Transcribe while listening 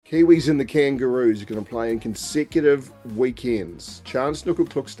Kiwis and the Kangaroos are going to play in consecutive weekends. Chan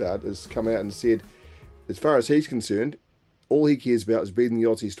Snooker-Klukstad has come out and said, as far as he's concerned, all he cares about is beating the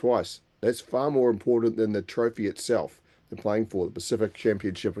Aussies twice. That's far more important than the trophy itself. They're playing for the Pacific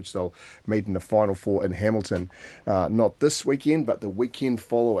Championship, which they'll meet in the Final Four in Hamilton. Not this weekend, but the weekend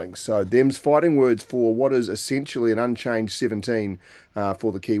following. So them's fighting words for what is essentially an unchanged 17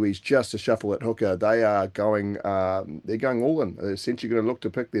 for the Kiwis, just to shuffle at hooker. They are going, they're going all in. They're essentially going to look to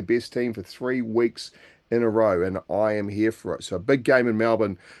pick their best team for 3 weeks in a row, and I am here for it. So a big game in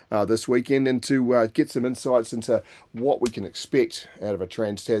Melbourne this weekend, and to get some insights into what we can expect out of a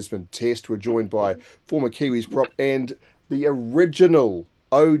Trans-Tasman test, we're joined by former Kiwis prop and the original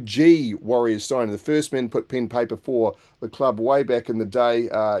OG Warriors signing, the first man put pen paper for the club way back in the day.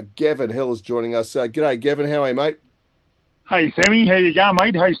 Gavin Hill is joining us. G'day, Gavin. How are you, mate? Hey, Sammy. How you going,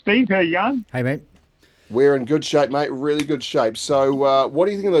 mate? Hey, Steve. How you going? Hey, mate. We're in good shape, mate. Really good shape. So, what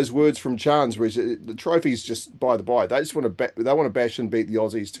do you think of those words from Chans? Where the trophy's just by the by. They just want to bash and beat the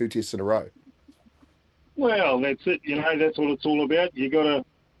Aussies 2 tests in a row. Well, that's it. You know, that's what it's all about. You got to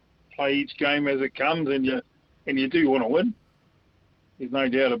play each game as it comes, and you do want to win. There's no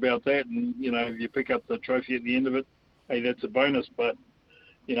doubt about that. And you know, if you pick up the trophy at the end of it, hey, that's a bonus. But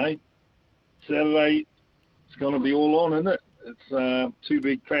you know, Saturday it's going to be all on, isn't it? It's 2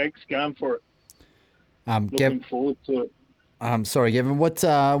 big cracks going for it. Looking forward to it. Sorry, Gavin. What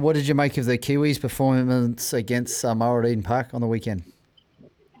did you make of the Kiwis' performance against Murray Park on the weekend?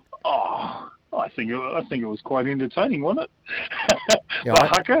 Oh, I think it was quite entertaining, wasn't it? Yeah, the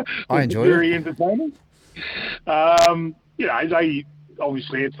haka I enjoyed it. Very entertaining. You know, they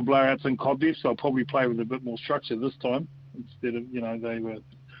obviously had some blowouts and contests. So I'll probably play with a bit more structure this time instead of, you know,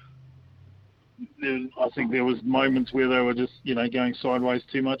 I think there was moments where they were just, you know, going sideways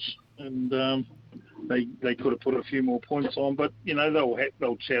too much, and they could have put a few more points on, but you know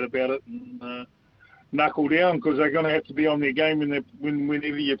they'll chat about it and knuckle down, because they're going to have to be on their game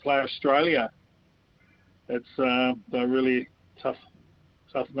whenever you play Australia. It's they're really tough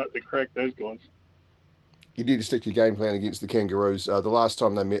nut to crack, those guys. You need to stick to your game plan against the Kangaroos. The last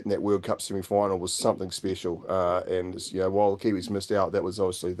time they met in that World Cup semi-final was something special, and you know, while the Kiwis missed out, that was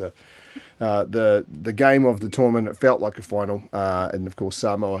obviously the game of the tournament. It felt like a final, and of course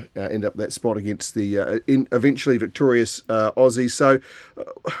Samoa end up that spot against the eventually victorious Aussies. So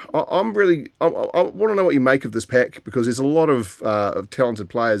I want to know what you make of this pack, because there's a lot of talented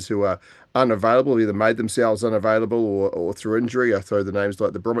players who are unavailable, either made themselves unavailable or through injury. I throw the names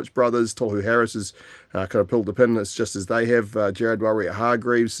like the Bromwich brothers. Tohu Harris has kind of pulled the pin. It's just as they have. Jared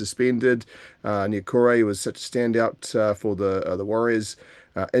Warrior-Hargreaves suspended. Niakore was such a standout for the Warriors.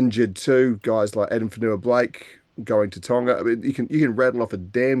 Injured too. Guys like Adam Fanua-Blake going to Tonga. I mean, you can rattle off a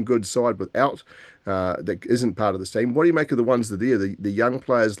damn good side without that isn't part of this team. What do you make of the ones that are there? The young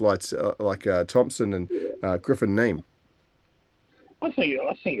players like Thompson and Griffin Neame? I think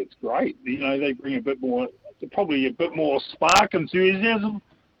it's great. You know, they bring probably a bit more spark, enthusiasm.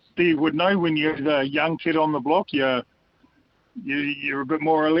 Steve would know, when you're the young kid on the block, you're a bit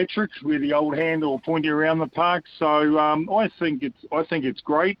more electric with the old hand or pointy around the park. So I think it's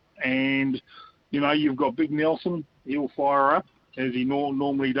great. And you know, you've got Big Nelson. He'll fire up as he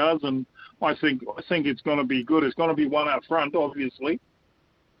normally does, and I think it's going to be good. It's going to be one up front, obviously.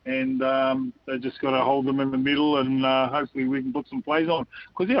 And they just got to hold them in the middle, and hopefully we can put some plays on,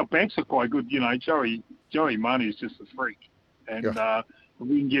 because our backs are quite good. You know, Joey Money is just a freak, and if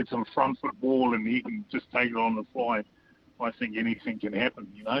we can get some front foot ball and he can just take it on the fly, I think anything can happen.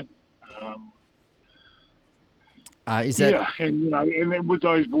 You know. Is that? Yeah, and you know, and then with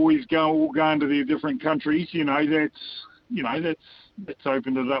those boys going to their different countries, that's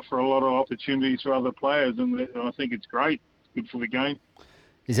opened it up for a lot of opportunities for other players, and I think it's great. It's good for the game.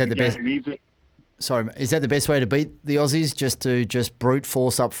 Is that the best? Sorry, is that the best way to beat the Aussies? Just brute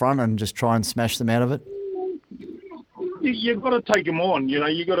force up front and just try and smash them out of it? You've got to take them on. You know,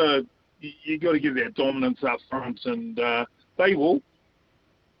 you got to give that dominance up front, and they will.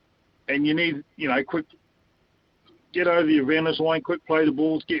 And you need, you know, quick get over the advantage line, quick play the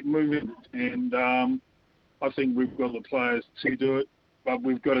balls, get moving, and I think we've got the players to do it, but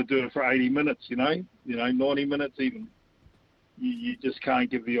we've got to do it for 80 minutes. You know, 90 minutes even. You just can't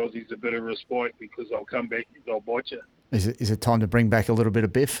give the Aussies a bit of respite, because they'll come back and they'll bite you. Is it time to bring back a little bit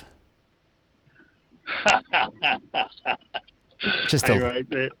of Biff? Just a little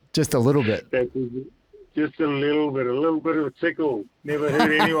bit. Just a little bit of a tickle. Never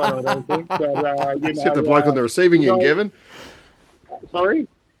hurt anyone, I don't think. But, except the bloke on the receiving end, Gavin. Sorry?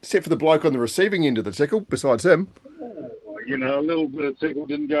 Except for the bloke on the receiving end of the tickle, besides him. You know, a little bit of tickle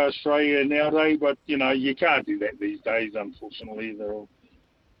didn't go astray nowadays, but, you know, you can't do that these days, unfortunately.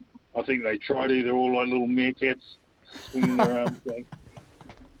 I think they try to. They're all like little meerkats swinging their arms. Going.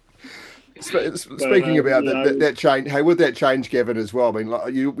 Speaking about that change, hey, with that change, Gavin, as well. I mean,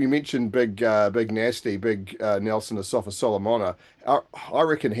 like we mentioned Big Nasty, Big Nelson Asafa Solomona. I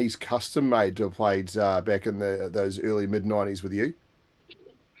reckon he's custom made to have played back in those early mid-90s with you.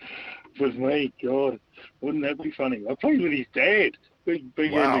 With me, God, wouldn't that be funny? I played with his dad, Big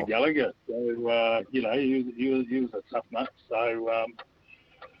Wow. Andy Gallagher. So he was a tough nut. So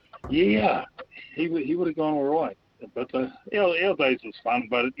yeah, he would have gone all right. But our days was fun,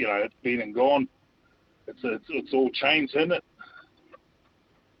 but it's been and gone. It's all changed, isn't it?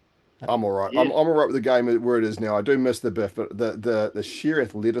 I'm all right. Yes. I'm all right with the game where it is now. I do miss the biff, but the sheer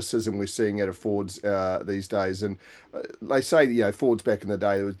athleticism we're seeing out of forwards these days, and they say forwards back in the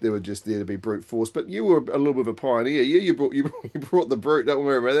day they were just there to be brute force. But you were a little bit of a pioneer. Yeah, you brought the brute. Don't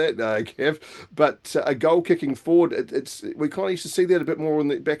worry about that, Kev. But a goal kicking forward, we kind of used to see that a bit more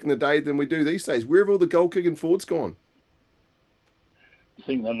back in the day than we do these days. Where have all the goal kicking forwards gone? I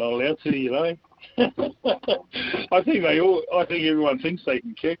think they're not allowed to, I think everyone thinks they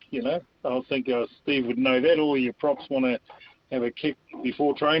can kick, I think Steve would know that. All your props want to have a kick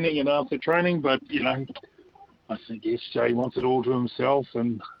before training and after training, but, I think SJ wants it all to himself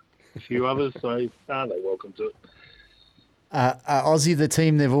and a few others, so they're welcome to it. Are Aussie the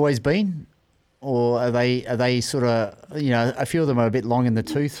team they've always been? Or are they sort of, a few of them are a bit long in the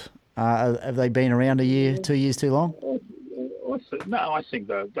tooth. Have they been around a year, 2 years too long? No, I think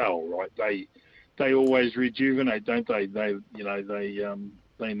they're all right. They always rejuvenate, don't they? They know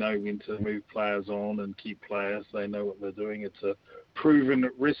when to move players on and keep players. They know what they're doing. It's a proven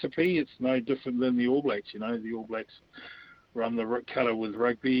recipe. It's no different than the All Blacks. The All Blacks run the cutter with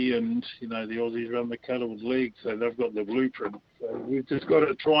rugby, and the Aussies run the cutter with league. So they've got the blueprint. So we've just got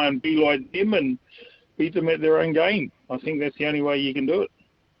to try and be like them and beat them at their own game. I think that's the only way you can do it.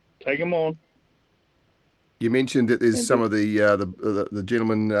 Take them on. You mentioned that there's some of the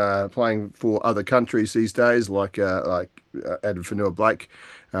gentlemen playing for other countries these days, like Adam Fanua-Blake,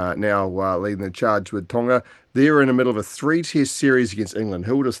 now leading the charge with Tonga. They're in the middle of a 3-test series against England.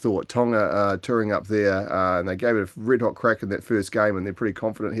 Who would have thought? Tonga touring up there, and they gave it a red-hot crack in that first game, and they're pretty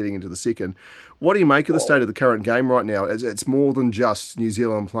confident heading into the second. What do you make of the state of the current game right now? It's more than just New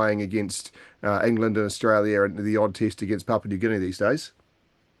Zealand playing against England and Australia and the odd test against Papua New Guinea these days.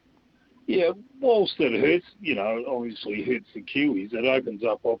 Yeah, whilst it hurts, obviously hurts the Kiwis. It opens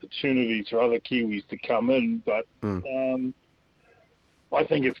up opportunities for other Kiwis to come in. But I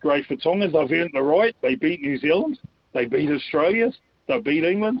think it's great for Tongas. They've earned the right. They beat New Zealand. They beat Australia. They beat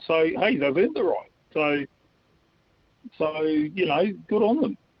England. So, hey, they've earned the right. So good on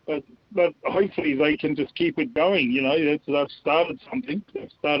them. But hopefully they can just keep it going. They've started something.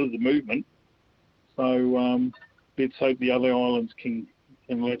 They've started the movement. So let's hope the other islands can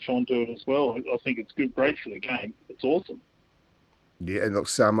latch onto it as well. I think it's great for the game. It's awesome. Yeah, and look,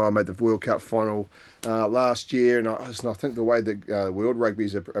 Samoa made the World Cup final last year, and I think the way that World Rugby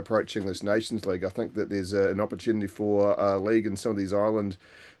is approaching this Nations League, I think that there's an opportunity for a league in some of these island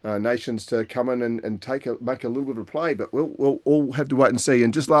nations to come in and make a little bit of a play. But we'll all have to wait and see.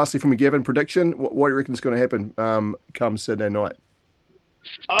 And just lastly, from a Gavin prediction, what do you reckon is going to happen come Saturday night?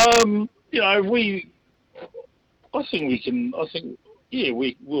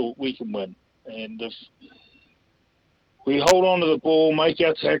 We can win, and if we hold on to the ball, make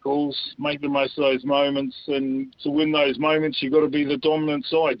our tackles, make the most of those moments, and to win those moments, you've got to be the dominant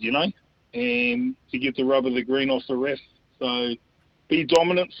side, and to get the rub of the green off the ref. So be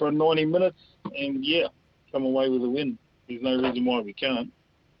dominant for 90 minutes, and come away with a win. There's no reason why we can't.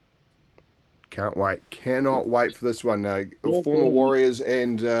 Can't wait. Cannot wait for this one. Former Warriors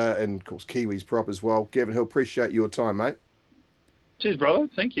and of course Kiwis prop as well. Gavin Hill, appreciate your time, mate. Cheers, brother.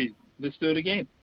 Thank you. Let's do it again.